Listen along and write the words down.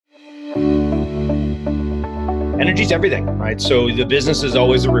Energy's everything, right? So the business is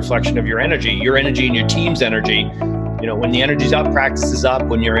always a reflection of your energy and your team's energy. You know, when the energy's up, practice is up.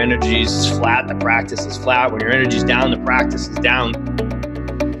 When your energy's flat, the practice is flat. When your energy's down, the practice is down.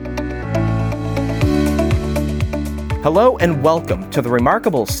 Hello and welcome to the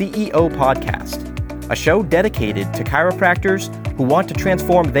Remarkable CEO Podcast, a show dedicated to chiropractors who want to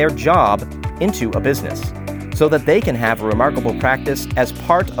transform their job into a business so that they can have a remarkable practice as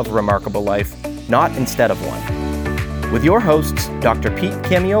part of a remarkable life, not instead of one. With your hosts, Dr. Pete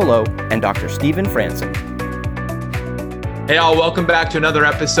Camiolo and Dr. Stephen Franson. Hey all, welcome back to another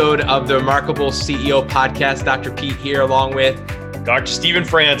episode of the Remarkable CEO Podcast. Dr. Pete here along with Dr. Stephen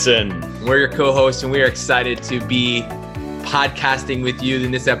Franson. We're your co-hosts and we are excited to be podcasting with you.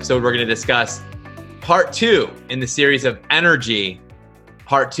 In this episode, we're going to discuss part 2 in the series of energy.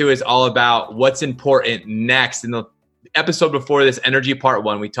 Part 2 is all about what's important next. In the episode before this, energy part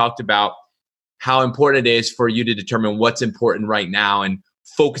 1, we talked about how important it is for you to determine what's important right now and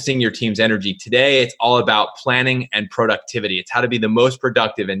focusing your team's energy. Today, it's all about planning and productivity. It's how to be the most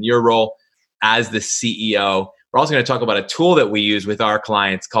productive in your role as the CEO. We're also going to talk about a tool that we use with our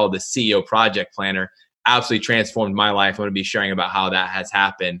clients called the CEO Project Planner. Absolutely transformed my life. I'm going to be sharing about how that has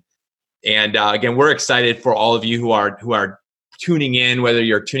happened. And again, we're excited for all of you who are tuning in, whether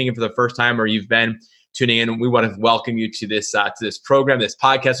you're tuning in for the first time or you've been tuning in. We want to welcome you to this program, this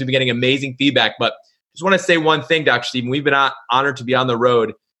podcast. We've been getting amazing feedback, but just want to say one thing, Dr. Stephen. We've been honored to be on the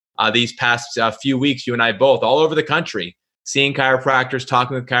road these past few weeks, you and I both, all over the country, seeing chiropractors,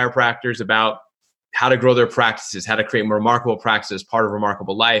 talking with chiropractors about how to grow their practices, how to create more remarkable practices, part of a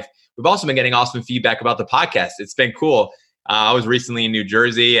remarkable life. We've also been getting awesome feedback about the podcast. It's been cool. I was recently in New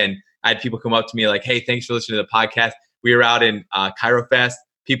Jersey and I had people come up to me like, hey, thanks for listening to the podcast. We were out in ChiroFest,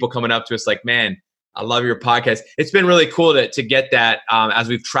 people coming up to us like, man, I love your podcast. It's been really cool to get that as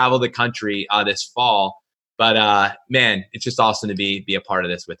we've traveled the country this fall. But man, it's just awesome to be a part of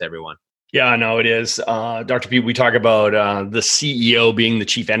this with everyone. Yeah, no, it is. Dr. Pete, we talk about the CEO being the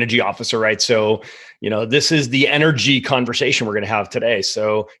chief energy officer, right? So, you know, this is the energy conversation we're going to have today.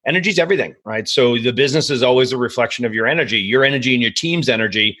 So energy is everything, right? So the business is always a reflection of your energy and your team's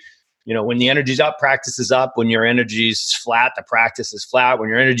energy. You know, when the energy's up, practice is up. When your energy's flat, the practice is flat. When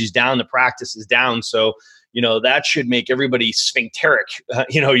your energy's down, the practice is down. So, you know, that should make everybody sphincteric.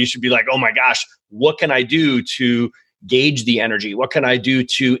 You should be like, oh my gosh, what can I do to gauge the energy? What can I do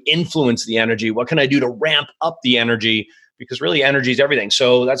to influence the energy? What can I do to ramp up the energy? Because really energy is everything.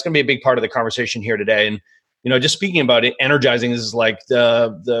 So that's going to be a big part of the conversation here today. And, you know, just speaking about it, energizing is like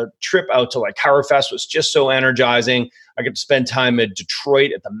the trip out to like ChiroFest was just so energizing. I get to spend time in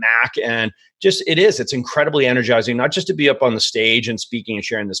Detroit at the MAC and it's incredibly energizing, not just to be up on the stage and speaking and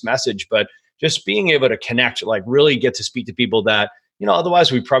sharing this message, but just being able to connect, like really get to speak to people that, you know,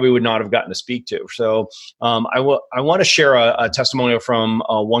 otherwise we probably would not have gotten to speak to. So I want to share a testimonial from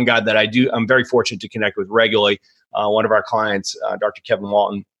one guy that I'm very fortunate to connect with regularly, one of our clients, Dr. Kevin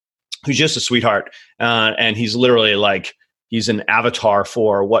Walton, who's just a sweetheart. And he's literally like, he's an avatar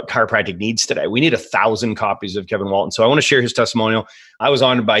for what chiropractic needs today. We need 1,000 copies of Kevin Walton. So I want to share his testimonial. I was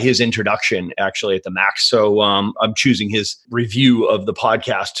honored by his introduction actually at the MAC. So I'm choosing his review of the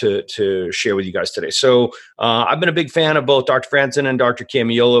podcast to share with you guys today. So I've been a big fan of both Dr. Franson and Dr.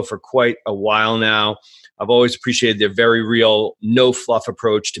 Camiolo for quite a while now. I've always appreciated their very real, no fluff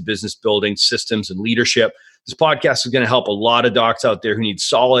approach to business building, systems, and leadership. This podcast is going to help a lot of docs out there who need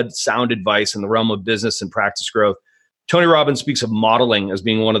solid, sound advice in the realm of business and practice growth. Tony Robbins speaks of modeling as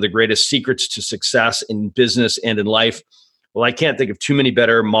being one of the greatest secrets to success in business and in life. Well, I can't think of too many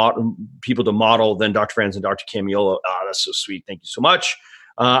better people to model than Dr. Franson and Dr. Camiolo. That's so sweet. Thank you so much.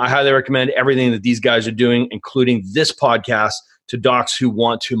 I highly recommend everything that these guys are doing, including this podcast, to docs who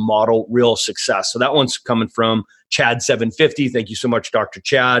want to model real success. So that one's coming from Chad750. Thank you so much, Dr.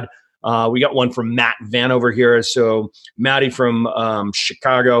 Chad. We got one from Matt Vanover here. So Matty from from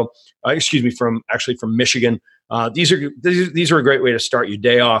Michigan. These are a great way to start your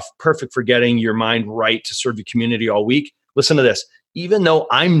day off. Perfect for getting your mind right to serve the community all week. Listen to this. Even though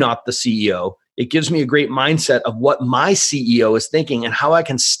I'm not the CEO, it gives me a great mindset of what my CEO is thinking and how I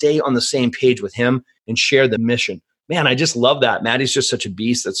can stay on the same page with him and share the mission. Man, I just love that. Matty's just such a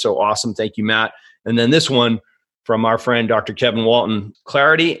beast. That's so awesome. Thank you, Matt. And then this one from our friend, Dr. Kevin Walton,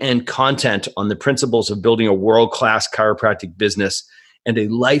 clarity and content on the principles of building a world-class chiropractic business and a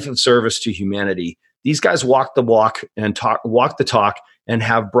life of service to humanity. These guys walk the walk and walk the talk and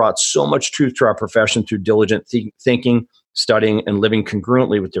have brought so much truth to our profession through diligent thinking, studying, and living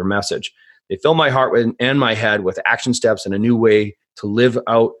congruently with their message. They fill my heart and my head with action steps and a new way to live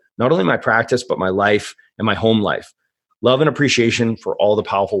out not only my practice, but my life and my home life. Love and appreciation for all the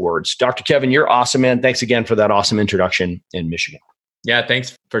powerful words. Dr. Kevin, you're awesome, man. Thanks again for that awesome introduction in Michigan. Yeah,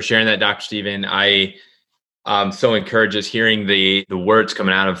 thanks for sharing that, Dr. Stephen. I'm so encouraged just hearing the words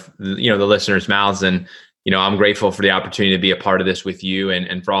coming out of the listeners' mouths, and I'm grateful for the opportunity to be a part of this with you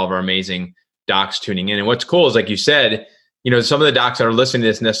and for all of our amazing docs tuning in. And what's cool is, like you said, some of the docs that are listening to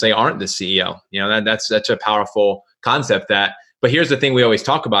this necessarily aren't the CEO. That's a powerful concept. But here's the thing we always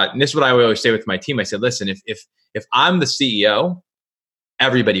talk about, and this is what I always say with my team. I said, listen, if I'm the CEO,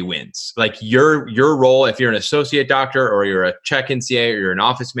 everybody wins. Like your role, if you're an associate doctor or you're a check-in CA or you're an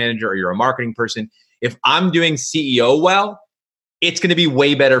office manager or you're a marketing person, if I'm doing CEO well, it's going to be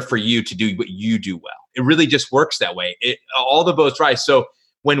way better for you to do what you do well. It really just works that way. All the boats rise. So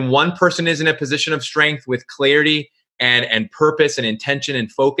when one person is in a position of strength with clarity and purpose and intention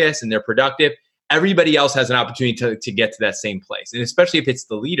and focus, and they're productive, everybody else has an opportunity to get to that same place. And especially if it's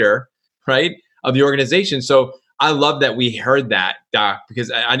the leader, right, of the organization. So I love that we heard that, Doc,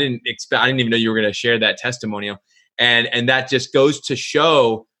 because I didn't even know you were going to share that testimonial. And that just goes to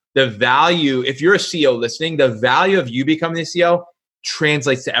show the value. If you're a CEO listening, the value of you becoming the CEO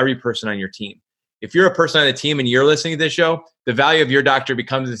translates to every person on your team. If you're a person on the team and you're listening to this show, the value of your doctor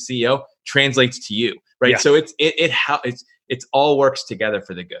becomes the CEO translates to you, right? Yeah. So it's all works together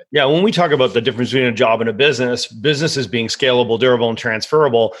for the good. Yeah. When we talk about the difference between a job and a business is being scalable, durable, and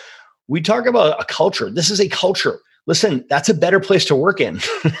transferable. We talk about a culture. This is a culture. Listen, that's a better place to work in.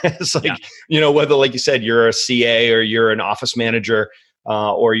 It's like, whether, like you said, you're a CA or you're an office manager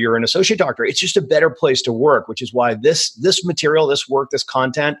or you're an associate doctor, it's just a better place to work, which is why this material, this work, this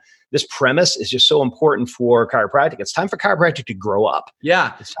content, this premise is just so important for chiropractic. It's time for chiropractic to grow up.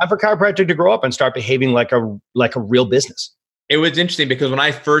 Yeah. It's time for chiropractic to grow up and start behaving like a real business. It was interesting because when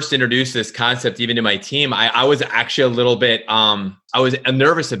I first introduced this concept even to my team, I was actually a little bit, I was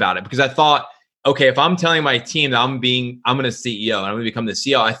nervous about it because I thought, okay, if I'm telling my team that I'm a CEO and I'm going to become the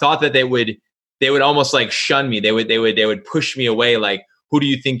CEO, I thought that they would almost like shun me. They would push me away. Like, who do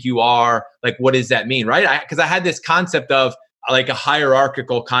you think you are? Like, what does that mean? Right. Because I had this concept of like a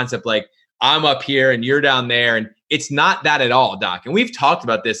hierarchical concept, like I'm up here and you're down there. And it's not that at all, Doc. And we've talked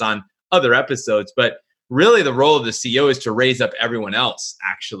about this on other episodes, but really the role of the CEO is to raise up everyone else,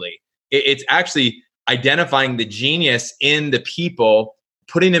 actually. It's actually identifying the genius in the people,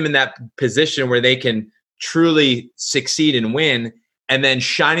 putting them in that position where they can truly succeed and win, and then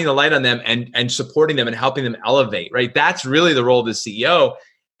shining the light on them and supporting them and helping them elevate, right? That's really the role of the CEO.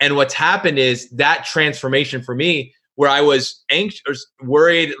 And what's happened is that transformation for me, where I was anxious,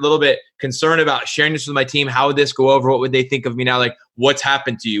 worried, a little bit concerned about sharing this with my team. How would this go over? What would they think of me now? Like, what's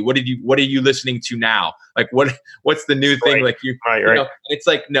happened to you? What are you listening to now? Like, what's the new thing? Right. Like right. It's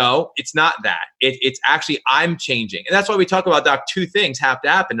like, no, it's not that. It's actually, I'm changing. And that's why we talk about, Doc, two things have to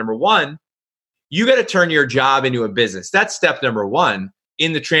happen. Number one, you got to turn your job into a business. That's step number one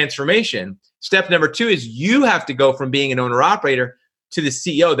in the transformation. Step number two is you have to go from being an owner operator to the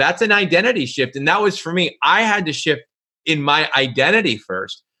CEO. That's an identity shift. And that was for me. I had to shift in my identity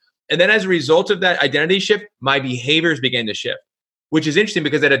first. And then as a result of that identity shift, my behaviors began to shift, which is interesting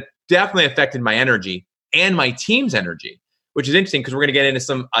because it had definitely affected my energy and my team's energy, which is interesting because we're going to get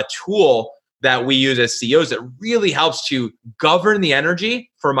into a tool that we use as CEOs that really helps to govern the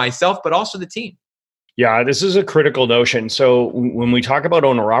energy for myself, but also the team. Yeah, this is a critical notion. So when we talk about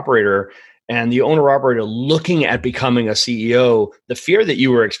owner operator, and the owner operator looking at becoming a CEO, the fear that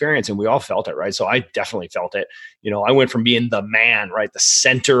you were experiencing, we all felt it, right? So I definitely felt it. I went from being the man, right? The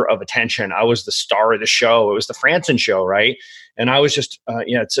center of attention. I was the star of the show. It was the Franson show, right? And I was just,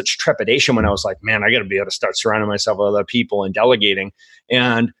 it's such trepidation when I was like, man, I got to be able to start surrounding myself with other people and delegating.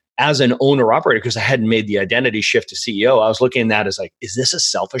 And as an owner operator, because I hadn't made the identity shift to CEO, I was looking at that as like, is this a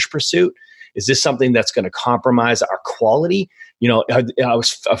selfish pursuit? Is this something that's going to compromise our quality? I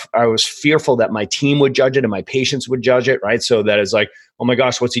was fearful that my team would judge it and my patients would judge it, right? So that is like, oh my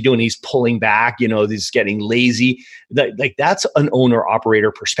gosh, what's he doing? He's pulling back, he's getting lazy. That's an owner operator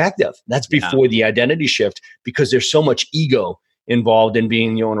perspective. That's before the identity shift, because there's so much ego involved in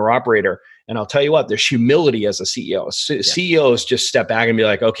being the owner operator. And I'll tell you what, there's humility as a CEO. CEOs just step back and be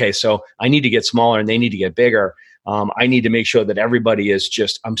like, okay, so I need to get smaller and they need to get bigger. I need to make sure that everybody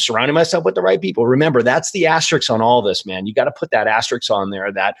is I'm surrounding myself with the right people. Remember, that's the asterisk on all this, man. You got to put that asterisk on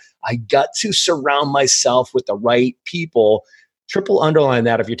there that I got to surround myself with the right people. Triple underline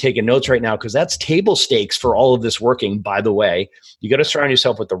that if you're taking notes right now, because that's table stakes for all of this working, by the way. You got to surround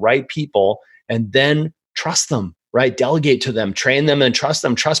yourself with the right people and then trust them, right? Delegate to them, train them and trust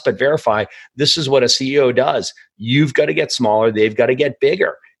them. Trust but verify. This is what a CEO does. You've got to get smaller. They've got to get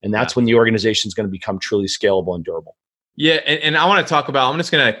bigger. And that's when the organization is going to become truly scalable and durable. Yeah. And I want to talk about, I'm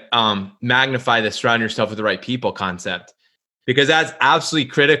just going to magnify the surround yourself with the right people concept, because that's absolutely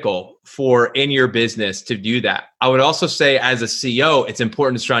critical for in your business to do that. I would also say as a CEO, it's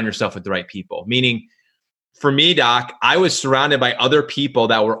important to surround yourself with the right people. Meaning for me, Doc, I was surrounded by other people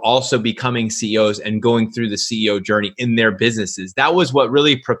that were also becoming CEOs and going through the CEO journey in their businesses. That was what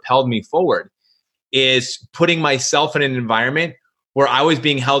really propelled me forward, is putting myself in an environment where I was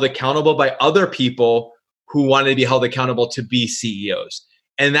being held accountable by other people who wanted to be held accountable to be CEOs.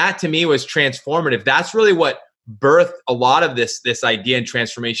 And that to me was transformative. That's really what birthed a lot of this idea and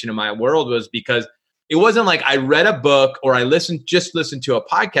transformation in my world, was because it wasn't like I read a book or I listened to a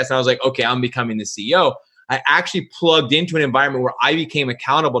podcast and I was like, okay, I'm becoming the CEO. I actually plugged into an environment where I became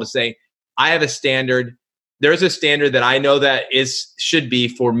accountable to say, I have a standard. There's a standard that I know that should be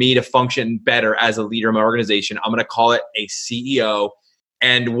for me to function better as a leader in my organization. I'm going to call it a CEO.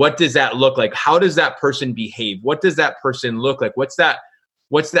 And what does that look like? How does that person behave? What does that person look like? How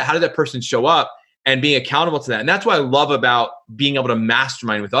does that person show up? And being accountable to that. And that's what I love about being able to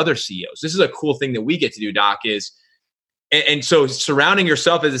mastermind with other CEOs. This is a cool thing that we get to do, Doc, and so surrounding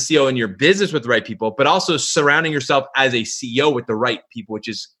yourself as a CEO in your business with the right people, but also surrounding yourself as a CEO with the right people, which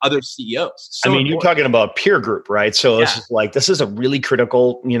is other CEOs. So you're talking about peer group, right? So yeah. This is a really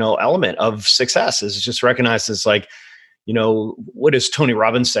critical, element of success, is just recognized as like, what does Tony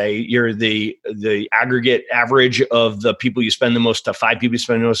Robbins say? You're the aggregate average of the people you spend the most, 5 people you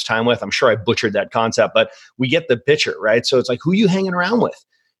spend the most time with. I'm sure I butchered that concept, but we get the picture, right? So it's like, who are you hanging around with?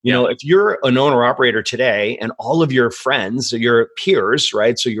 If you're an owner operator today and all of your friends, your peers,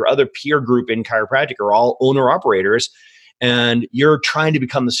 right? So your other peer group in chiropractic are all owner operators, and you're trying to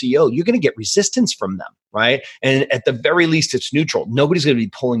become the CEO, you're going to get resistance from them, right? And at the very least, it's neutral. Nobody's going to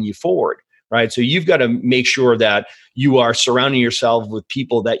be pulling you forward. Right. So you've got to make sure that you are surrounding yourself with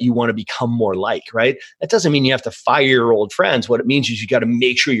people that you want to become more like, right? That doesn't mean you have to fire your old friends. What it means is you got to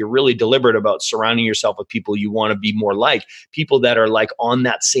make sure you're really deliberate about surrounding yourself with people you want to be more like, people that are like on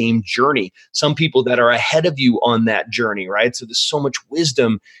that same journey, some people that are ahead of you on that journey, right? So there's so much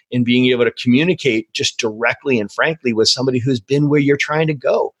wisdom in being able to communicate just directly and frankly with somebody who's been where you're trying to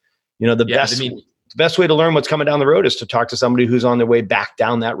go. The best way to learn what's coming down the road is to talk to somebody who's on their way back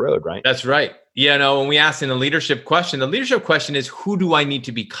down that road, right? That's right. When we asked in the leadership question is, who do I need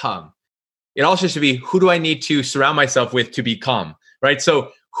to become? It also should be, who do I need to surround myself with to become, right?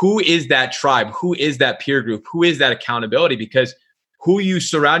 So who is that tribe? Who is that peer group? Who is that accountability? Because who you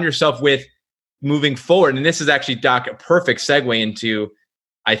surround yourself with moving forward, and this is actually, Doc, a perfect segue into,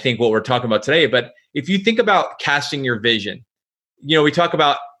 I think, what we're talking about today. But if you think about casting your vision, we talk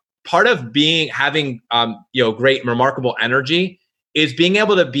about part of having great, remarkable energy is being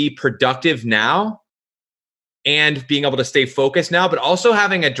able to be productive now and being able to stay focused now, but also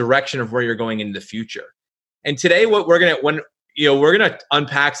having a direction of where you're going in the future. And today, what we're gonna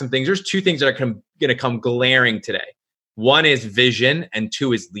unpack some things. There's 2 things that are going to come glaring today. 1 is vision, and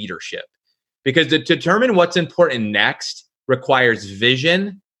 2 is leadership. Because to determine what's important next requires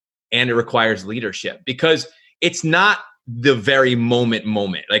vision and it requires leadership. Because it's not the very moment.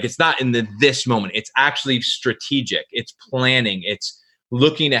 Like, it's not in this moment. It's actually strategic. It's planning. It's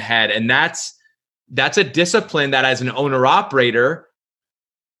looking ahead. And that's a discipline that as an owner operator,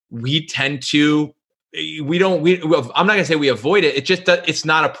 we tend to, I'm not going to say we avoid it. It's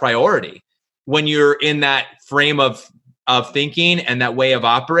not a priority. When you're in that frame of thinking and that way of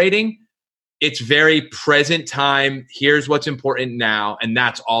operating, it's very present time. Here's what's important now. And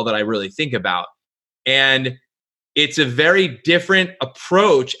that's all that I really think about. And it's a very different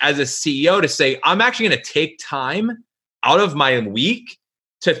approach as a CEO to say, I'm actually going to take time out of my week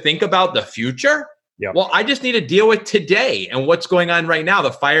to think about the future. Yeah. Well, I just need to deal with today and what's going on right now,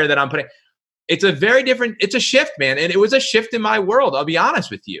 the fire that I'm putting. It's a shift, man. And it was a shift in my world, I'll be honest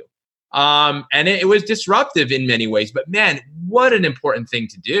with you. And it was disruptive in many ways, but man, what an important thing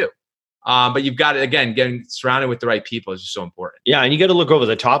to do. But you've got to, again, getting surrounded with the right people is just so important. Yeah. And you got to look over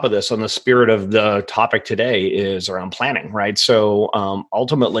the top of this. On the spirit of the topic today is around planning, right? So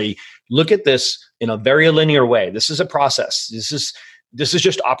ultimately, look at this in a very linear way. This is a process. This is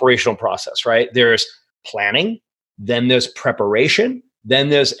just operational process, right? There's planning, then there's preparation, then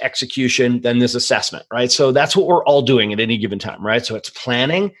there's execution, then there's assessment, right? So that's what we're all doing at any given time, right? So it's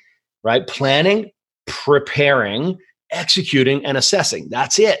planning, right? Planning, preparing, executing, and assessing.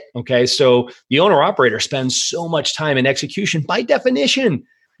 That's it. Okay. So the owner operator spends so much time in execution. By definition,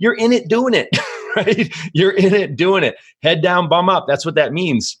 you're in it doing it, right? You're in it doing it. Head down, bum up. That's what that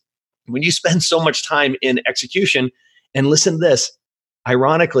means. When you spend so much time in execution, and listen to this,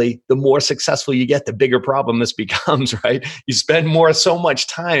 ironically, the more successful you get, the bigger problem this becomes, right? You spend so much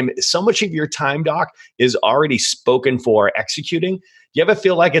time, so much of your time, Doc, is already spoken for executing. Do you ever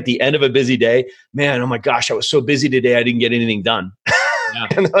feel like at the end of a busy day, man, oh my gosh, I was so busy today, I didn't get anything done. Yeah.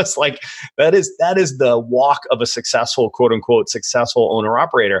 And it's like, that is the walk of a successful, quote unquote, successful owner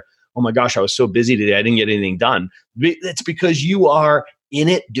operator. Oh my gosh, I was so busy today, I didn't get anything done. It's because you are in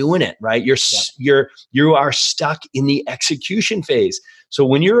it, doing it, right? You are stuck in the execution phase. So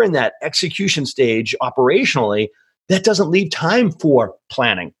when you're in that execution stage operationally, that doesn't leave time for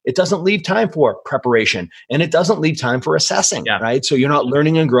planning. It doesn't leave time for preparation, and it doesn't leave time for assessing, right? So you're not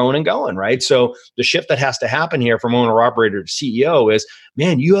learning and growing and going, right? So the shift that has to happen here from owner operator to CEO is,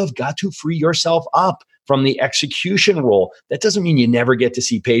 man, you have got to free yourself up from the execution role. That doesn't mean you never get to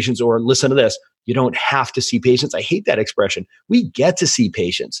see patients, or listen to this, you don't have to see patients. I hate that expression. We get to see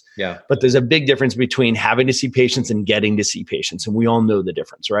patients. Yeah. But there's a big difference between having to see patients and getting to see patients. And we all know the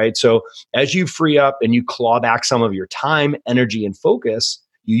difference, right? So as you free up and you claw back some of your time, energy, and focus,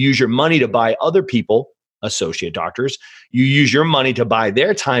 you use your money to buy other people, associate doctors. You use your money to buy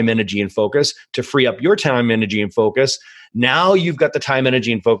their time, energy, and focus to free up your time, energy, and focus. Now you've got the time,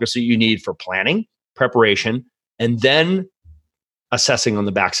 energy, and focus that you need for planning, preparation, and then assessing on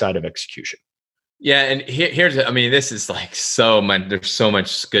the backside of execution. Yeah. And here's, I mean, this is like so much, there's so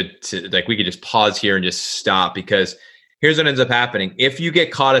much good to, like, we could just pause here and just stop, because here's what ends up happening. If you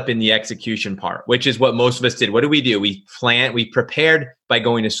get caught up in the execution part, which is what most of us did, what do? We prepared by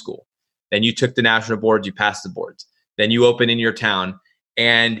going to school. Then you took the national boards, you passed the boards. Then you open in your town.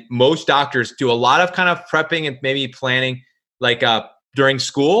 And most doctors do a lot of kind of prepping and maybe planning like during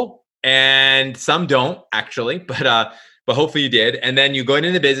school, and some don't actually, but hopefully you did. And then you go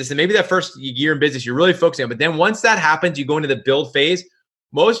into the business, and maybe that first year in business, you're really focusing on. But then once that happens, you go into the build phase.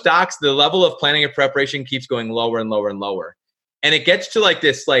 Most docs, the level of planning and preparation keeps going lower and lower and lower. And it gets to like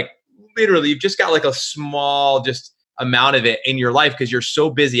this, like literally you've just got like a small just amount of it in your life because you're so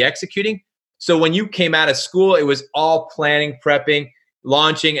busy executing. So when you came out of school, it was all planning, prepping,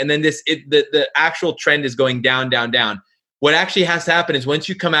 launching. And then the actual trend is going down, down, down. What actually has to happen is once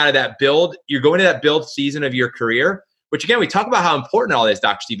you come out of that build, you're going to that build season of your career, which again, we talk about how important all this,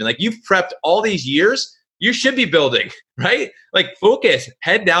 Dr. Stephen. Like you've prepped all these years, you should be building, right? Like focus,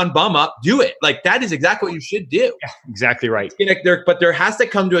 head down, bum up, do it. Like that is exactly what you should do. Yeah, exactly right. But there has to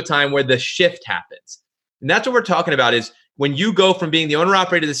come to a time where the shift happens. And that's what we're talking about is when you go from being the owner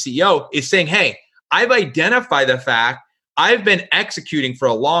operator to the CEO is saying, hey, I've identified the fact I've been executing for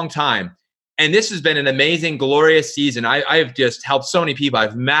a long time. And this has been an amazing, glorious season. I've just helped so many people.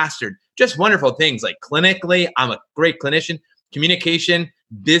 I've mastered just wonderful things like clinically. I'm a great clinician, communication,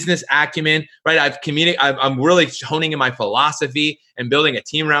 business acumen, right? I'm really honing in my philosophy and building a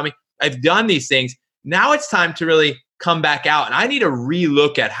team around me. I've done these things. Now it's time to really come back out. And I need to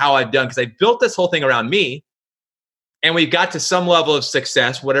relook at how I've done because I built this whole thing around me. And we've got to some level of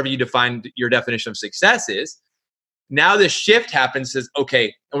success, whatever you define your definition of success is. Now the shift happens, says,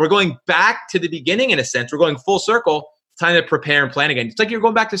 okay, and we're going back to the beginning in a sense. We're going full circle, time to prepare and plan again. It's like you're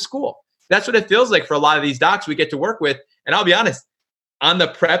going back to school. That's what it feels like for a lot of these docs we get to work with. And I'll be honest, on the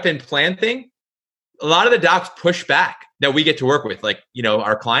prep and plan thing, a lot of the docs push back that we get to work with, like, you know,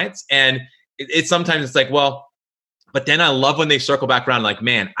 our clients. And it's sometimes it's like, well, but then I love when they circle back around like,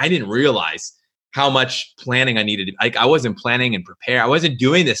 man, I didn't realize how much planning I needed. Like I wasn't planning and prepare. I wasn't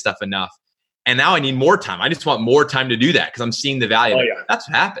doing this stuff enough. And now I need more time. I just want more time to do that because I'm seeing the value. Oh, yeah. That's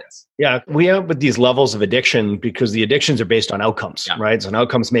what happens. Yeah. We have with these levels of addiction because the addictions are based on outcomes, right? So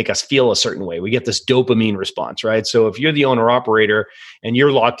outcomes make us feel a certain way. We get this dopamine response, right? So if you're the owner operator and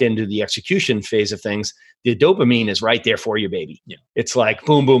you're locked into the execution phase of things, the dopamine is right there for you, baby. Yeah. It's like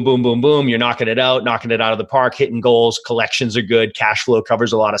boom, boom, boom, boom, boom. You're knocking it out of the park, hitting goals, collections are good, cash flow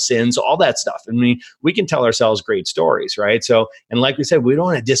covers a lot of sins, all that stuff. I mean, we can tell ourselves great stories, right? So, and like we said, we don't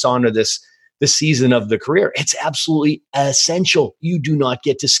want to dishonor this season of the career. It's absolutely essential. You do not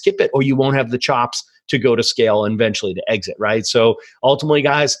get to skip it or you won't have the chops to go to scale and eventually to exit, right? So ultimately,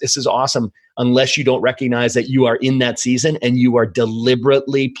 guys, this is awesome unless you don't recognize that you are in that season and you are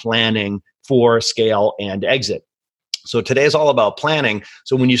deliberately planning for scale and exit. So today is all about planning.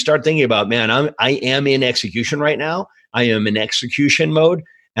 So when you start thinking about, man, I am in execution right now. I am in execution mode.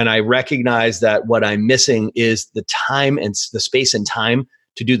 And I recognize that what I'm missing is the time and the space and time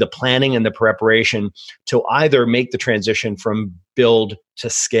to do the planning and the preparation to either make the transition from build to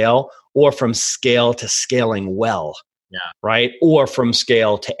scale or from scale to scaling well, right? Or from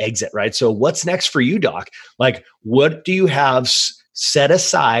scale to exit, right? So what's next for you, Doc? Like, what do you have set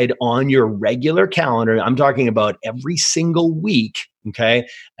aside on your regular calendar? I'm talking about every single week Okay.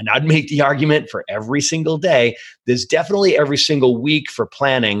 And I'd make the argument for every single day. There's definitely every single week for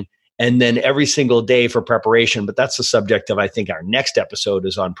planning and then every single day for preparation. But that's the subject of, I think, our next episode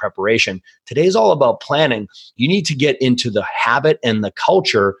is on preparation. Today's all about planning. You need to get into the habit and the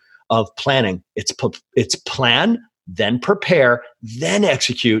culture of planning. It's plan, then prepare, then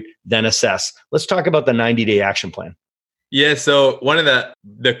execute, then assess. Let's talk about the 90-day action plan. Yeah. So one of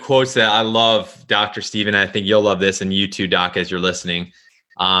the quotes that I love, Dr. Stephen, I think you'll love this, and you too, Doc, as you're listening,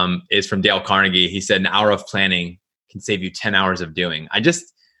 is from Dale Carnegie. He said, "An hour of planning can save you 10 hours of doing." I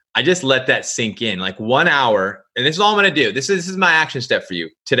just let that sink in. Like 1 hour, and this is all I'm going to do. This is my action step for you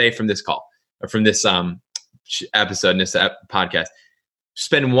today from this call or from this episode, this podcast.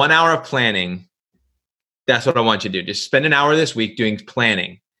 Spend 1 hour of planning. That's what I want you to do. Just spend an hour this week doing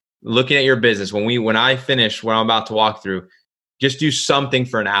planning. Looking at your business. When I finish what I'm about to walk through, just do something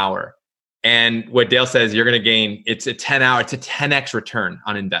for an hour. And what Dale says, you're going to gain, it's a 10x return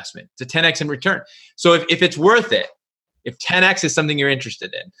on investment. It's a 10x in return. So if it's worth it, if 10x is something you're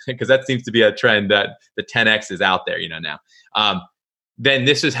interested in, because that seems to be a trend that the 10x is out there, now, then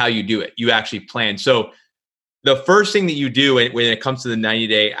this is how you do it. You actually plan. So the first thing that you do when it comes to the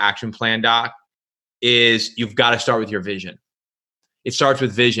 90-day action plan, Doc, is you've got to start with your vision. It starts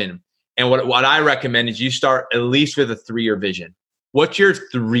with vision. And what I recommend is you start at least with a 3-year vision. What's your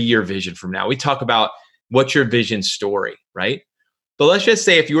 3-year vision from now? We talk about what's your vision story, right? But let's just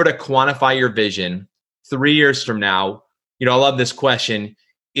say if you were to quantify your vision 3 years from now, I love this question.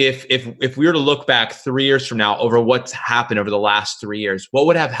 If we were to look back 3 years from now over what's happened over the last 3 years, what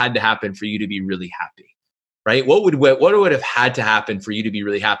would have had to happen for you to be really happy, right? What would have had to happen for you to be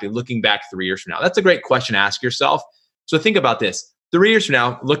really happy looking back 3 years from now? That's a great question to ask yourself. So think about this. 3 years from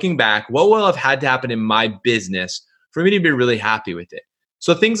now, looking back, what will have had to happen in my business for me to be really happy with it?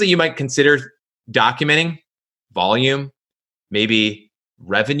 So things that you might consider documenting: volume, maybe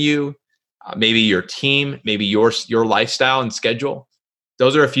revenue, maybe your team, maybe your lifestyle and schedule.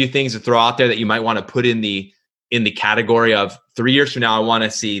 Those are a few things to throw out there that you might want to put in the category of 3 years from now, I want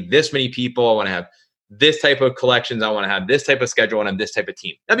to see this many people. I want to have this type of collections. I want to have this type of schedule and have this type of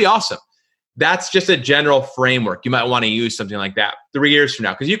team. That'd be awesome. That's just a general framework. You might want to use something like that 3 years from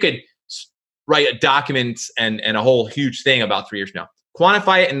now, because you could write a document and a whole huge thing about 3 years from now.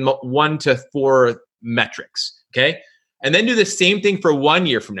 Quantify it in 1 to 4 metrics, okay? And then do the same thing for 1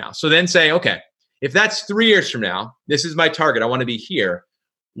 year from now. So then say, okay, if that's 3 years from now, this is my target. I want to be here.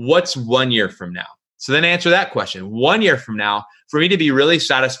 What's 1 year from now? So then answer that question. 1 year from now, for me to be really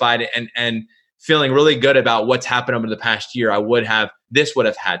satisfied and feeling really good about what's happened over the past year, this would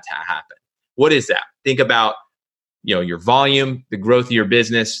have had to happen. What is that? Think about, your volume, the growth of your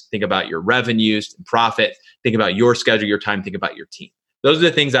business. Think about your revenues and profit. Think about your schedule, your time. Think about your team. Those are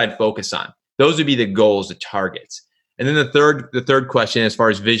the things I'd focus on. Those would be the goals, the targets. And then the third question, as far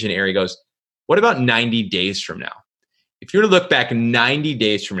as vision area goes, what about 90 days from now? If you were to look back 90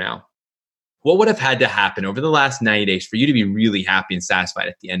 days from now, what would have had to happen over the last 90 days for you to be really happy and satisfied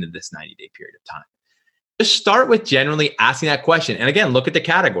at the end of this 90-day period of time? Just start with generally asking that question. And again, look at the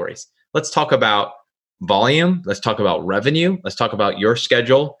categories. Let's talk about volume. Let's talk about revenue. Let's talk about your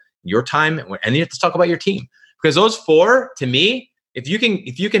schedule, your time, and let's talk about your team. Because those 4, to me, if you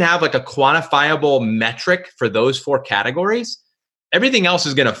can have like a quantifiable metric for those 4 categories, everything else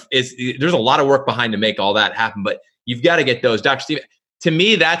there's a lot of work behind to make all that happen. But you've got to get those. Dr. Stephen, to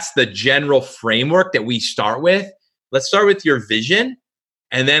me, that's the general framework that we start with. Let's start with your vision,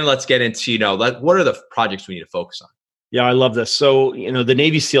 and then let's get into, what are the projects we need to focus on? Yeah, I love this. So, the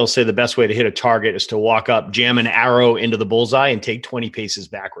Navy SEALs say the best way to hit a target is to walk up, jam an arrow into the bullseye, and take 20 paces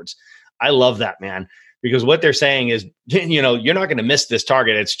backwards. I love that, man, because what they're saying is, you're not going to miss this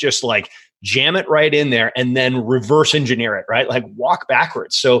target. It's just like jam it right in there and then reverse engineer it, right? Like walk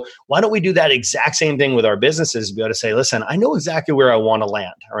backwards. So why don't we do that exact same thing with our businesses? We got to say, listen, I know exactly where I want to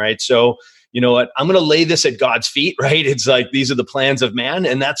land. All right. So, you know what? I'm going to lay this at God's feet, right? It's like, these are the plans of man,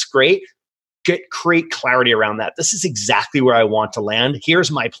 and that's great. Create clarity around that. This is exactly where I want to land. Here's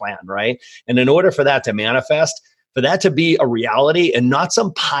my plan, right? And in order for that to manifest, for that to be a reality and not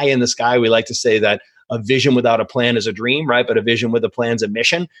some pie in the sky, we like to say that a vision without a plan is a dream, right? But a vision with a plan is a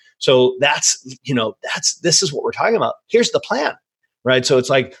mission. So this is what we're talking about. Here's the plan, right? So it's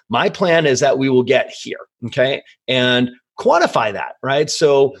like, my plan is that we will get here, okay? And quantify that, right?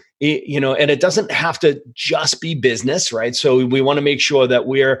 So, and it doesn't have to just be business, right? So we want to make sure that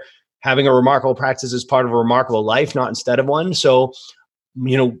we're having a remarkable practice as part of a remarkable life, not instead of one. So,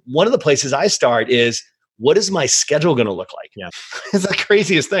 one of the places I start is, what is my schedule going to look like? Yeah. It's the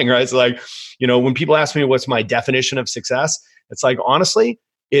craziest thing, right? It's like, when people ask me what's my definition of success, it's like, honestly,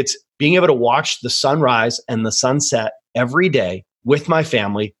 it's being able to watch the sunrise and the sunset every day with my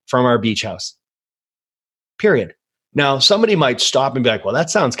family from our beach house. Period. Now, somebody might stop and be like, well, that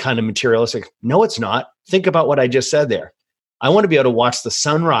sounds kind of materialistic. No, it's not. Think about what I just said there. I want to be able to watch the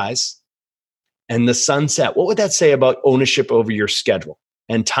sunrise and the sunset. What would that say about ownership over your schedule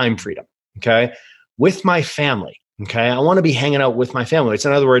and time freedom? Okay. With my family. Okay. I want to be hanging out with my family. It's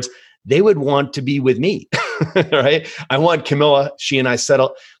in other words, they would want to be with me, right? I want Camilla, she and I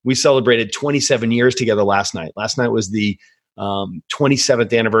we celebrated 27 years together last night. Last night was the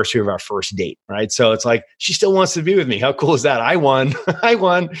 27th anniversary of our first date, right? So it's like, she still wants to be with me. How cool is that? I won,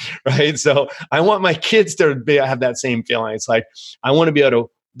 right? So I want my kids to have that same feeling. It's like, I want to be able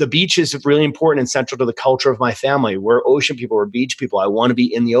to, the beach is really important and central to the culture of my family. We're ocean people, we're beach people. I want to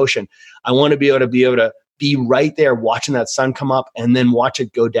be in the ocean. I want to be able to be right there watching that sun come up and then watch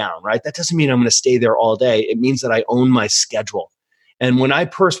it go down, right? That doesn't mean I'm going to stay there all day. It means that I own my schedule. And when I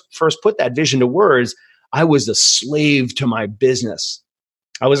first put that vision to words, I was a slave to my business.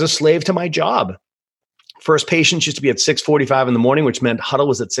 I was a slave to my job. First patients used to be at 6:45 in the morning, which meant huddle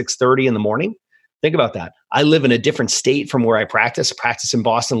was at 6:30 in the morning. Think about that. I live in a different state from where I practice in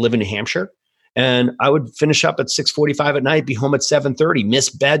Boston, live in New Hampshire. And I would finish up at 6:45 at night, be home at 7:30,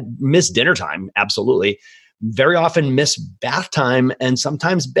 miss dinner time. Absolutely. Very often miss bath time and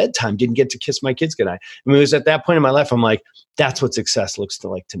sometimes bedtime. Didn't get to kiss my kids goodnight. I mean, it was at that point in my life, I'm like, that's what success looks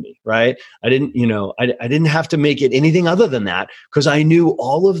like to me, right? I didn't have to make it anything other than that because I knew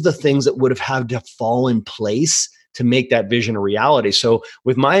all of the things that would have had to fall in place to make that vision a reality. So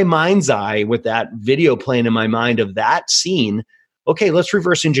with my mind's eye, with that video playing in my mind of that scene, okay, let's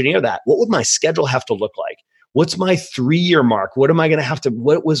reverse engineer that. What would my schedule have to look like? What's my 3-year mark? What am I going to have to,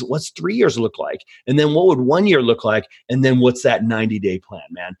 what's 3 years look like? And then what would 1 year look like? And then what's that 90-day plan,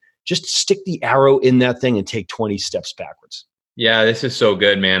 man? Just stick the arrow in that thing and take 20 steps backwards. Yeah, this is so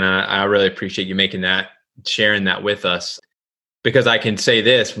good, man. I really appreciate you sharing that with us, because I can say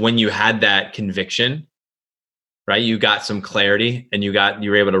this, when you had that conviction, right? You got some clarity and you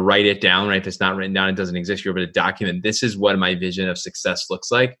were able to write it down, right? If it's not written down, it doesn't exist. You're able to document, this is what my vision of success looks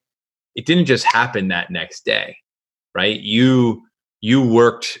like. It didn't just happen that next day, right? You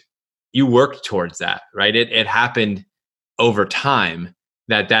worked towards that, right? It happened over time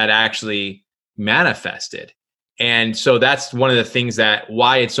that actually manifested. And so that's one of the things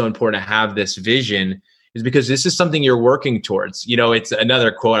why it's so important to have this vision is because this is something you're working towards. You know, it's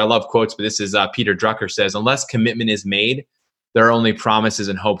another quote. I love quotes, but this is Peter Drucker says, unless commitment is made, there are only promises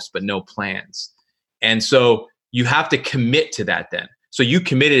and hopes, but no plans. And so you have to commit to that then. So you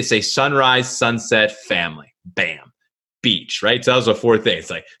committed to say sunrise, sunset, family, bam, beach, right? So that was the 4 things. It's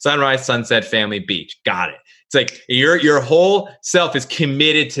like sunrise, sunset, family, beach. Got it. It's like your whole self is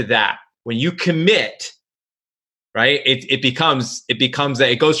committed to that. When you commit, right, it becomes that,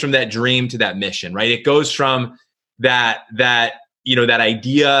 it goes from that dream to that mission, right? It goes from that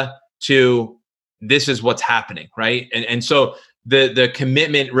idea to this is what's happening, right? And so the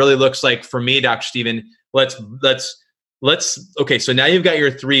commitment really looks like, for me, Dr. Stephen, okay, so now you've got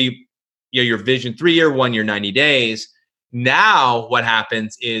your vision, 3 year, 1 year, 90 days. Now what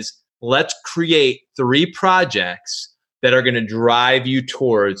happens is let's create 3 projects that are going to drive you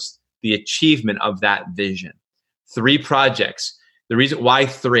towards the achievement of that vision. 3 projects. The reason why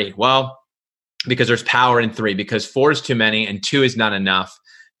 3? Well, because there's power in 3, because 4 is too many and 2 is not enough.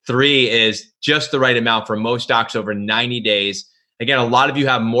 3 is just the right amount for most docs over 90 days. Again, a lot of you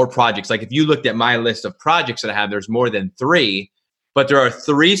have more projects. Like if you looked at my list of projects that I have, there's more than 3, but there are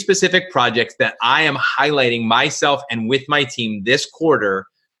 3 specific projects that I am highlighting myself and with my team this quarter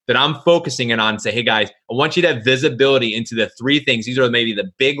that I'm focusing in on. Say, hey guys, I want you to have visibility into the 3 things. These are maybe the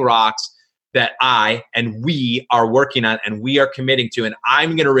big rocks that I and we are working on and we are committing to. And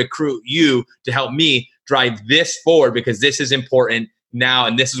I'm going to recruit you to help me drive this forward because this is important now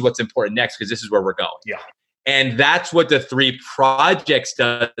and this is what's important next because this is where we're going. Yeah. And that's what the 3 projects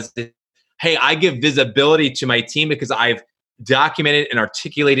does. Hey, I give visibility to my team because I've documented and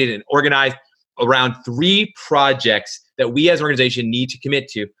articulated and organized around 3 projects that we as an organization need to commit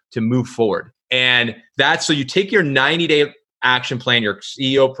to move forward. And that's, so you take your 90-day action plan, your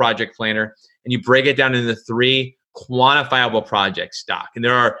CEO project planner, and you break it down into 3 quantifiable projects, Doc. And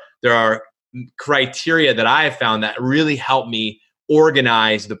there are criteria that I have found that really help me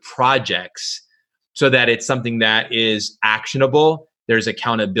organize the projects so that it's something that is actionable. There's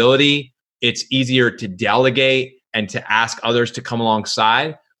accountability. It's easier to delegate and to ask others to come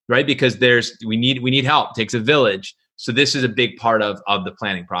alongside, right? Because we need help. It takes a village. So this is a big part of the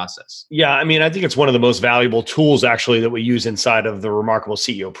planning process. Yeah, I mean, I think it's one of the most valuable tools actually that we use inside of the Remarkable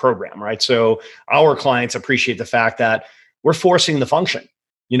CEO program, right? So our clients appreciate the fact that we're forcing the function.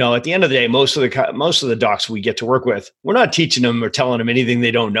 at the end of the day, most of the docs we get to work with, we're not teaching them or telling them anything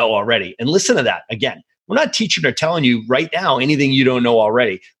they don't know already. And listen to that again. We're not teaching or telling you right now anything you don't know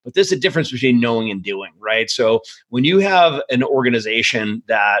already, but there's a difference between knowing and doing, right? So when you have an organization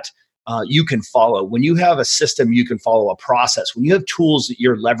that you can follow, when you have a system you can follow, a process, when you have tools that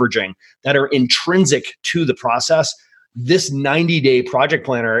you're leveraging that are intrinsic to the process, this 90-day project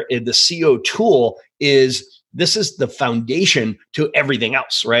planner, the CO tool this is the foundation to everything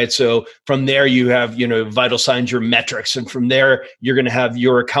else, right? So from there you have, vital signs, your metrics, and from there you're going to have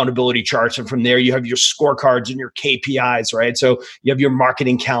your accountability charts, and from there you have your scorecards and your KPIs, right? So you have your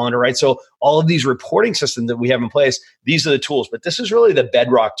marketing calendar, right? So all of these reporting systems that we have in place, these are the tools, but this is really the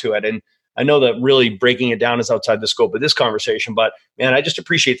bedrock to it. And I know that really breaking it down is outside the scope of this conversation, but man, I just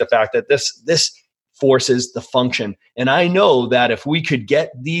appreciate the fact that this forces the function. And I know that if we could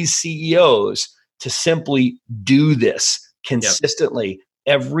get these CEOs to simply do this consistently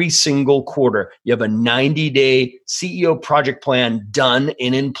every single quarter, you have a 90-day CEO project plan done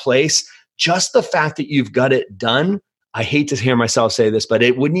and in place. Just the fact that you've got it done, I hate to hear myself say this, but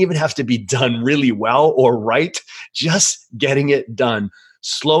it wouldn't even have to be done really well or right. Just getting it done,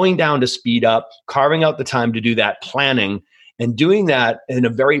 slowing down to speed up, carving out the time to do that planning, and doing that in a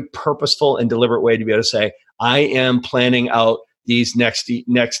very purposeful and deliberate way to be able to say, I am planning out these next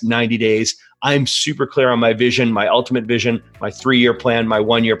 90 days. I'm super clear on my vision, my ultimate vision, my 3-year plan, my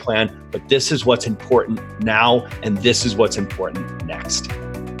 1-year plan, but this is what's important now, and this is what's important next.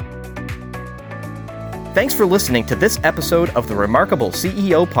 Thanks for listening to this episode of the Remarkable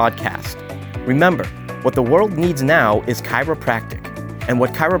CEO Podcast. Remember, what the world needs now is chiropractic, and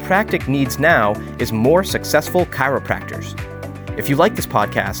what chiropractic needs now is more successful chiropractors. If you like this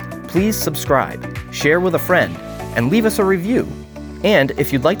podcast, please subscribe, share with a friend, and leave us a review. And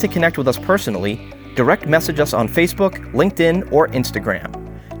if you'd like to connect with us personally, direct message us on Facebook, LinkedIn, or Instagram.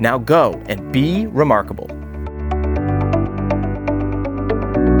 Now go and be remarkable.